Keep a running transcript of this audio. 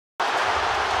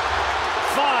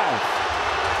5,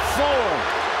 4.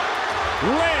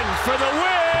 Lynn for the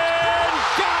win.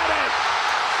 Got it.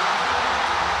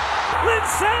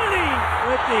 Linsanity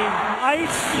with the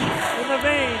ice in the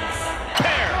veins.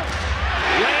 Fair.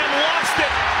 Lamb lost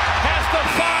it. Has to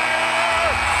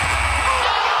fire.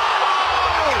 Oh!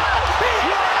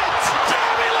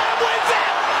 Jeremy Lamb wins it.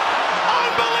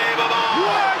 Unbelievable.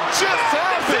 What just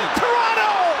happened?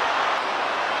 Toronto.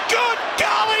 Good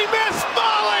golly, Miss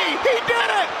Molly. He did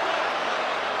it.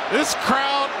 This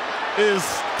crowd is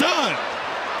stunned.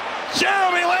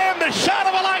 Jeremy Lamb, the shot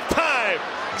of a lifetime.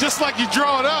 Just like you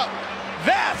draw it up.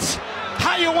 That's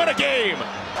how you win a game.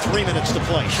 3 minutes to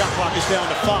play. Shot clock is down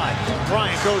to 5.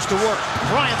 Bryant goes to work.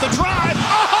 Bryant the drive.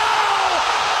 Oh!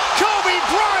 Kobe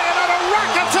Bryant on a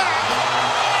rack attack.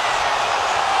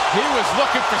 He was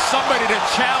looking for somebody to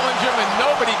challenge him, and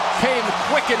nobody came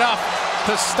quick enough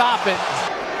to stop it.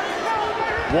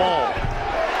 Wall.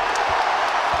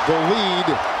 The lead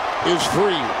is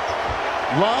 3.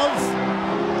 Love.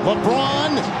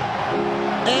 LeBron.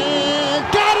 And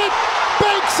got it.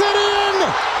 Banks it in.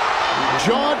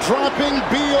 Jaw-dropping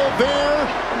BEAUX there.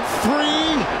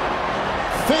 3.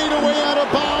 Fade away out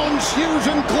of bounds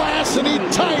using glass, and he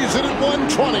ties it at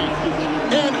 120.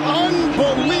 An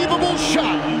unbelievable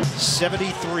shot.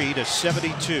 73 to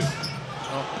 72.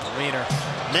 Oh, Wiener.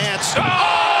 Nance. Oh,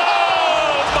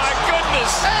 my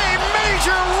goodness. A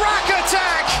major rack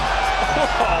attack.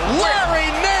 Larry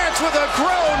Nance with a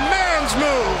grown man's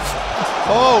move.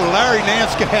 Oh, Larry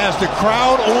Nance has the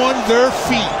crowd on their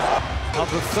feet. Of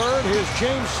the third, here's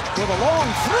James with a long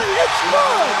 3. It's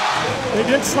good. They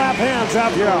did slap hands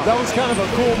afterward. That was kind of a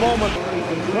cool moment.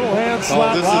 Little hand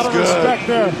slap. this A lot is of good. respect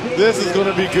there. This is going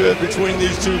to be good between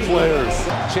these two players.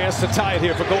 Chance to tie it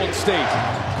here for Golden State.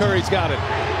 Curry's got it.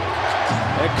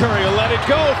 And Curry will let it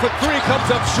go for 3. Comes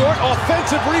up short.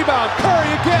 Offensive rebound.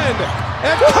 Curry again.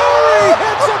 And Curry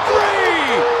hits a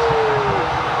 3.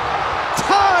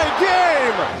 Tie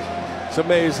game. It's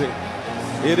amazing.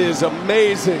 It is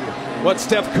amazing what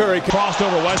Steph Curry crossed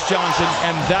over Wes Johnson,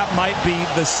 and that might be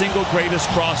the single greatest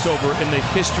crossover in the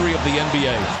history of the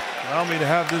NBA. Allow me to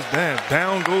have this dance.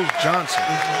 Down goes Johnson.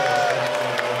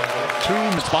 2.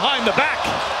 behind the back.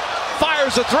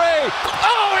 Fires a 3.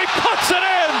 Oh, he puts it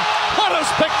in. What a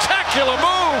spectacular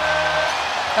move.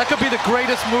 That could be the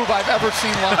greatest move I've ever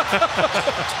seen live.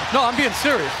 No, I'm being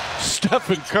serious.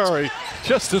 Stephen Curry,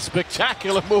 just a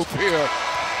spectacular move here.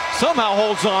 Somehow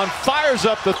holds on, fires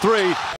up the 3.